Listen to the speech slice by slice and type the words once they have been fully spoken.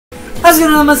How's it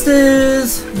going,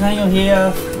 Masters? Daniel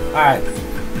here. Alright.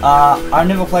 I've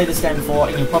never played this game before,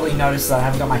 and you'll probably notice that I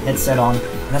haven't got my headset on,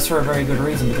 and that's for a very good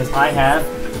reason, because I have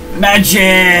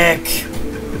magic!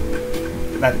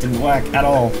 That didn't work at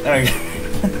all. There we go.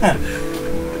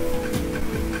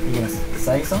 You gonna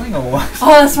say something, or what?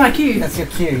 Oh, that's my cue. That's your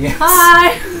cue, yes.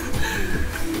 Hi!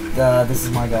 This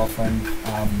is my girlfriend.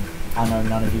 I know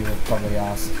none of you have probably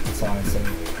asked, so I said,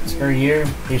 screw you,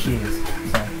 here she is.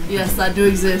 So, yes, I do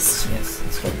exist. yes,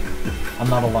 it's true. I'm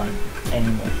not alone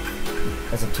anymore.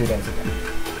 As of 2 days ago.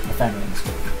 I found her in the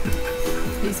school.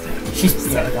 He's paying.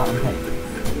 She's, yeah, I'm paid.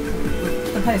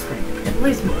 The pay's pretty good. At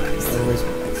least more nice. At least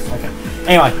more nice. Okay.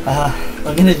 Anyway,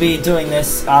 we're going to be doing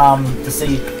this to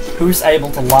see who's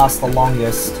able to last the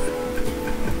longest.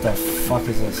 What the fuck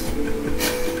is this?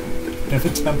 Never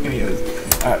tell me it is.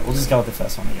 Alright, we'll just go with the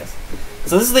first one, I guess.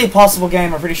 So this is the Impossible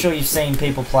game. I'm pretty sure you've seen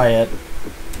people play it.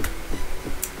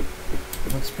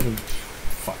 It looks pretty...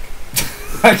 fuck.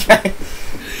 Okay.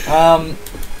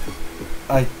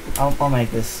 I'll make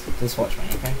this. Just watch me,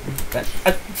 okay?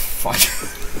 Fuck.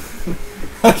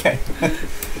 Okay.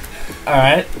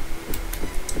 Alright.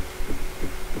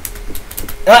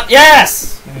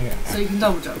 Yes! There you go. So you can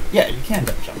double jump. Yeah, you can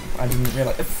double jump. I didn't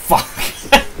realize. Fuck.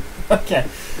 Okay.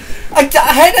 I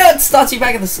hate how it starts you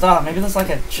back at the start. Maybe there's like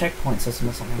a checkpoint system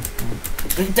or something.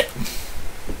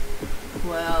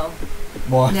 Well.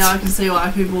 What? Now I can see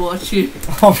why people watch you.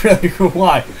 Oh, really?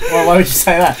 Why? Well, why would you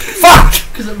say that? Fuck!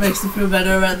 Because it makes them feel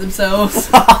better about themselves.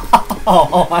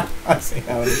 I see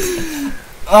how it is.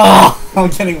 Oh, I'm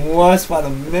getting worse by the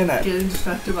minute. Getting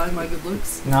distracted by my good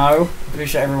looks. No, I'm pretty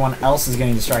sure everyone else is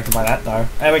getting distracted by that, though.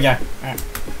 There we go. Alright.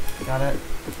 Got it.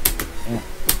 Yeah.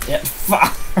 Yeah.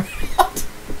 Fuck.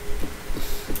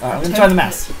 Alright, I'm gonna try the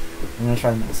mouse. I'm gonna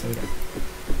try the mouse. Here we go.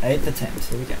 8th attempt.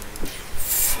 Here we go.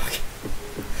 Fuck.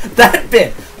 That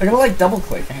bit! I gotta like double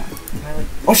click. Hang on. Can I, like...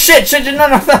 Oh shit! Shit!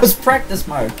 No, that was practice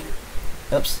mode.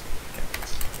 Oops.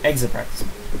 Okay. Exit practice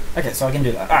mode. Okay, so I can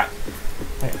do that. Alright.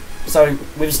 Okay. So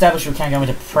we've established we can't go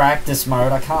into practice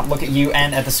mode. I can't look at you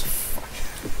and at the fuck.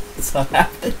 So that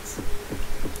happens.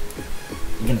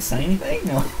 You gonna say anything?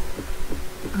 No.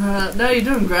 No, you're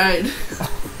doing great.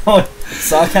 Oh,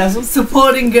 sarcasm?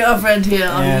 Supporting girlfriend here.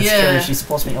 Yeah, it's yeah. true. She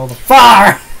supports me all the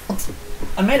far.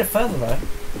 I made it further though.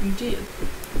 You did.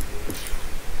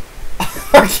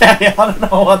 Okay, I don't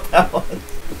know what that was.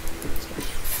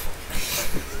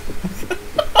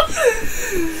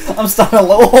 I'm starting to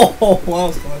look. Oh, that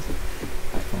was close.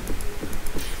 Right, come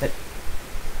on.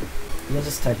 You're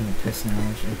just taking a piss now,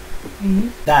 aren't you? Mm-hmm.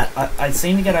 That, I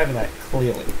seem to get over that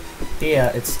clearly.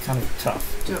 Here, it's kind of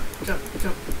tough. Jump, jump,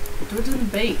 jump. Do it to the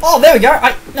beat. Oh, there we go.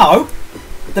 No.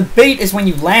 The beat is when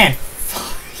you land.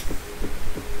 Fuck.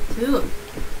 See, look.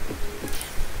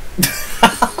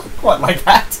 What, like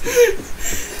that?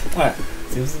 Alright,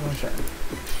 see, this is my shot.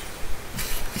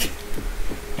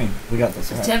 We got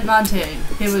this, right? Attempt 19.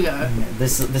 Here we go.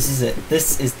 This is it.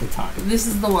 This is the time. This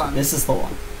is the one. This is the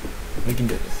one. We can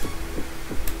do this.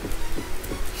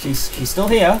 She's still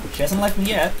here. She hasn't left me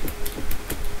yet.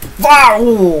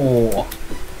 Wow!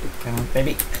 Come on,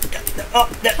 baby. Oh,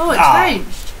 it's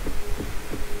changed.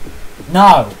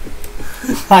 No.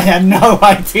 I had no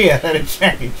idea that it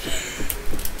changed.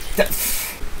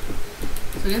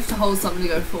 So you have to hold something to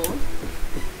go forward.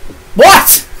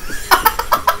 What?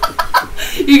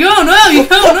 You're going well, you're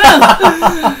going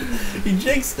well! You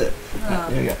jinxed it. Right,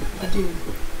 here we go. I did.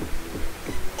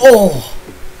 Oh!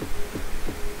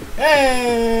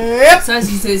 Hey! Yep. So as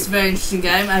you see, it's a very interesting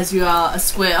game, as you are a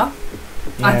square.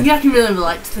 Yeah. I think I can really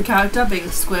relate to the character, being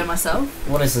a square myself.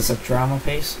 What is this, a drama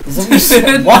piece? Is that what you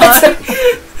said? What?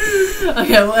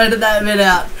 Okay, we'll edit that bit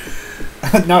out.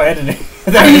 No editing.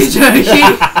 Are you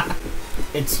joking?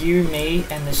 It's you, me,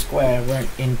 and the square. We're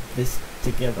in this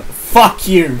together. Fuck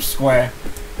you, square.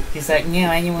 He's like, no,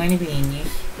 I don't want to be in this.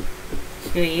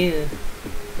 Screw you.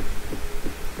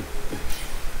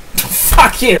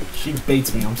 Fuck you! She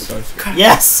beats me, I'm so sorry.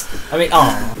 Yes! I mean,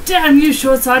 oh. Damn you,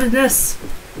 short-sightedness!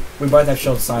 We both have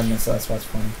short-sightedness, so that's why it's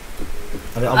funny.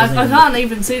 I can't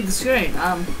even see the screen.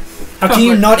 How can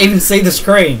you not even see the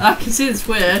screen? I can see the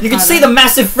square. You can see the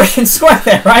massive freaking square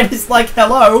there, right? It's like,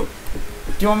 hello.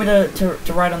 Do you want me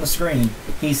to write on the screen?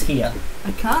 He's here.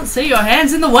 I can't see, your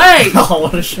hand's in the way! Oh,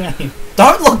 what a shame.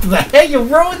 Don't look there, you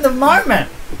ruined the moment!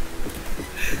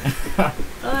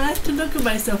 I have to look at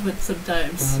myself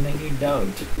sometimes. Oh, no, you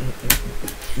don't.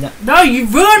 No, you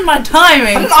ruined my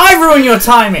timing! How did I ruin your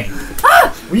timing?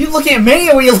 Ah! Were you looking at me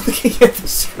or were you looking at the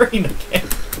screen again?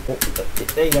 Oh,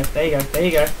 there you go, there you go, there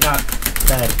you go. No,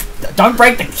 bad. Don't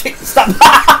break the key. Stop.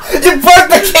 You broke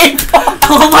the key.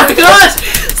 Oh my gosh!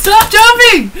 Stop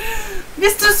jumping!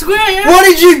 Mr. Square! What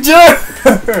did you do?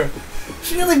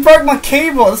 She nearly broke my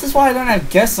keyboard. This is why I don't have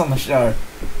guests on the show.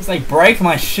 It's like break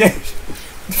my shit.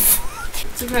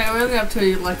 It's okay, we're only up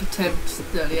to like attempt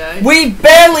 38. We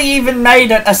barely even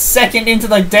made it a second into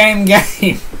the damn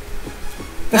game.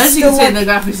 As you can see, the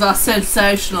graphics are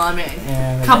sensational. I mean,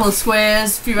 yeah, a couple of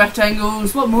squares, a few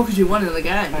rectangles. What more could you want in the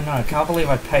game? I know. I can't believe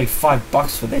I paid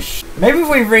 $5 for this shit. Maybe if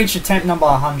we reach attempt number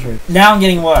 100. Now I'm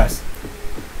getting worse.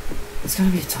 It's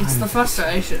gonna be a time. It's the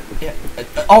frustration. Yeah.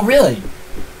 Oh really?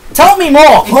 Tell me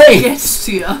more, please. It gets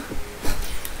to you.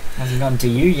 Hasn't gotten to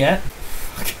you yet.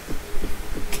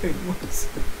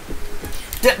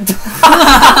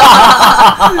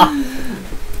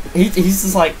 He's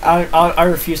just like, I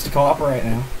refuse to cooperate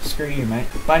now. Screw you, mate.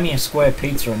 Buy me a square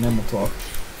pizza and then we'll talk.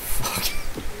 Fuck.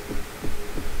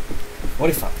 What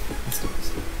if I... Let's do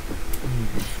this.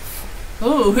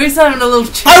 Ooh, who's having a little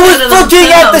chat? I was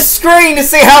looking at the screen to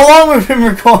see how long we've been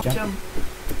recording. Jump.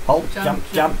 Hold, Jump,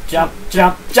 jump.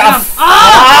 Jump.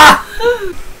 Ah!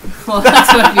 Well,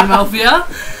 that's working well for you.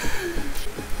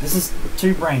 This is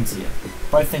 2 brains here.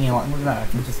 Both thinking like, look at that, I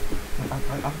can just...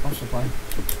 I'm still playing.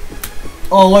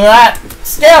 Oh, look at that!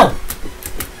 Still!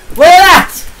 Look at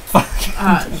that! Fuck.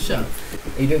 Alright, shut up.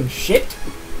 Are you doing shit?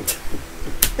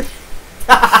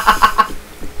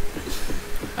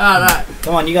 Alright.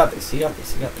 Come on, you got this, you got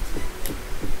this, you got this.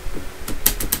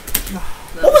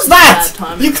 What was that?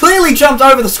 You clearly jumped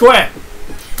over the square!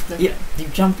 Okay. Yeah, you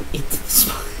jumped into the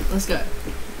square. Let's go.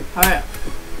 Hurry up.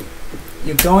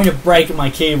 You're going to break my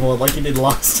keyboard like you did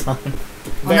last time.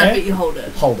 On that bit you hold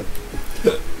it. Hold it.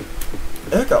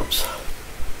 There it goes.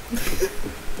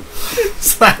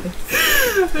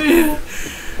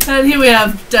 And here we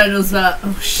have Daniel's,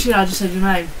 oh shit, I just said your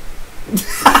name.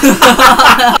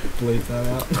 Bleep that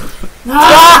out.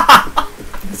 Ah!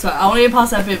 Sorry, I want you to pass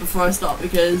that bit before I stop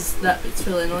because that bit's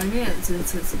really annoying me and it's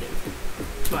insensitive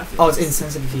to my feelings. Oh, it's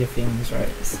insensitive to your feelings, right?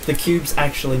 The cube's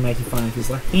actually making fun of you. He's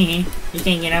like, hee you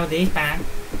can't get out of this, man.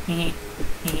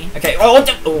 Okay, oh, what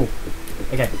the? Oh.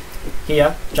 Okay,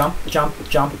 here, jump,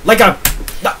 let go!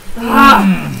 No.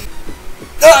 Ah.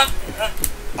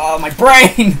 Oh, my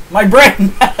brain! My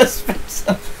brain has fixed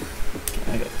up.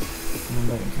 Okay, I got it.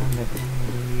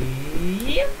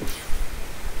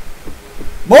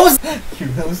 What was that? You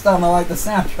really starting to like the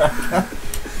soundtrack.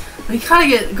 We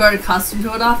kind of grow accustomed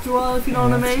to it after a while, if you know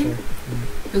what I mean. True.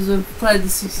 Because we've played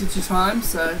this 62 times,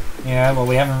 so... Yeah, well,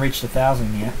 we haven't reached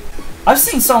 1,000 yet. I've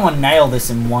seen someone nail this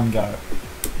in one go.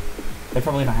 They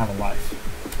probably don't have a life.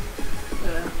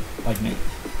 Yeah. Like me.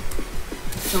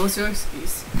 So what's your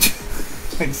excuse?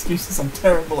 My excuse is I'm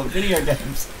terrible at video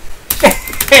games.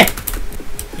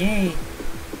 Yay.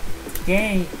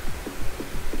 Yay.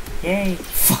 Yay.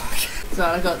 Fuck. So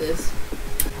I got this.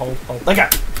 Hold. Let go.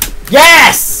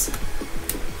 Yes!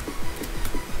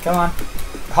 Come on.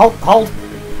 Hold.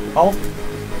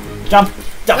 Jump.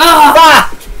 Ah!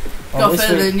 Well, Got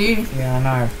further than you. Yeah, I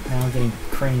know. Now I'm getting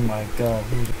creamed by a girl.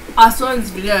 I saw in this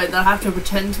video that I have to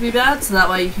pretend to be bad, so that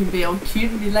way you can be all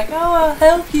cute and be like, oh, I'll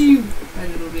help you.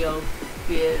 And it'll be all,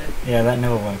 yeah. Yeah, that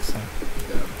never works, so.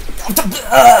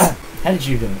 How did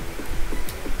you do it?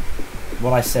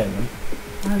 What I said, right?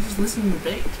 I was just listening to the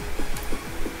beat.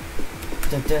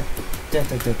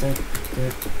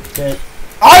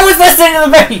 I was listening to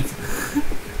the beat!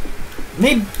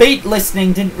 Me beat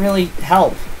listening didn't really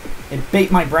help. It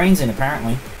beat my brains in,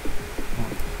 apparently.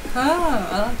 Oh,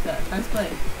 I like that. Nice play.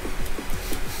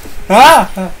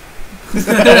 Ah!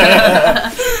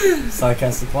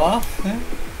 Sarcastic laugh. Yeah.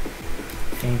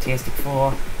 Fantastic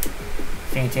Four.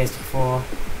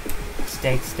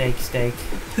 Steak.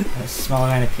 A small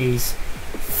amount of peas.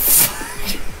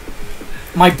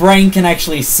 My brain can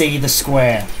actually see the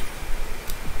square.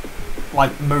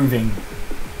 Like, moving.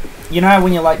 You know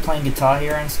when you're like playing Guitar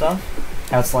Hero and stuff?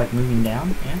 How it's like moving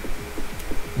down? Yeah?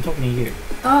 I'm talking to you.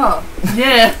 Oh,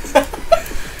 yeah.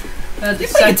 You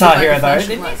played Guitar Hero though,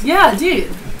 didn't you? Yeah, I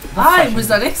did. I was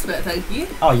an expert, thank you.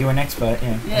 Oh, you were an expert,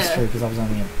 yeah. That's true, because I was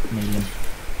only a medium.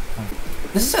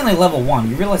 This is only level 1.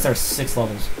 You realise there are 6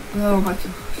 levels. Oh my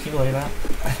god. Can you believe that?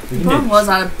 The problem was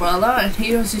I had a brother and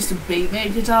he always used to beat me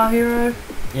at Guitar Hero.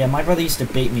 Yeah, my brother used to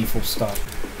beat me full stop.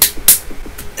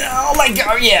 Oh my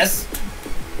god, yes!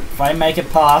 If I make it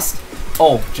past...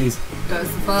 Oh, jeez.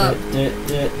 Goes the fuck.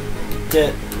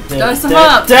 Goes the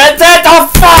fuck. Oh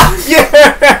fuck!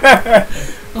 Yeah!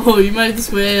 Oh, you made this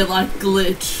weird, like,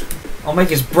 glitch. I'll make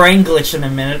his brain glitch in a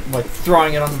minute, like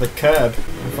throwing it onto the curb.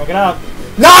 Fuck it up.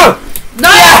 No! No!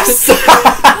 Yes!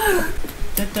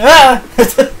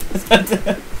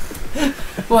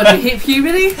 What, you hit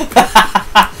puberty?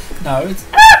 No, it's...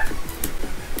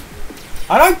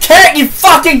 I don't care! You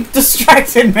fucking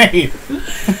distracted me!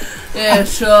 Yeah,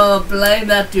 sure. Blame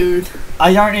that dude.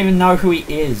 I don't even know who he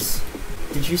is.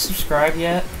 Did you subscribe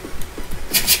yet?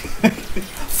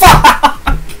 Fuck!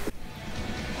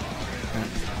 Right,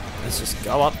 let's just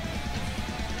go up.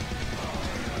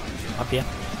 Up here.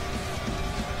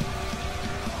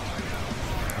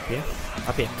 Up here.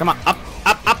 Up here. Come on. Up.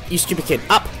 Up. Up. You stupid kid.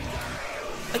 Up.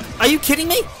 Are you kidding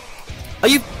me? Are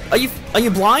you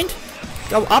blind?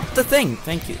 Go up the thing.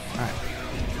 Thank you. Alright.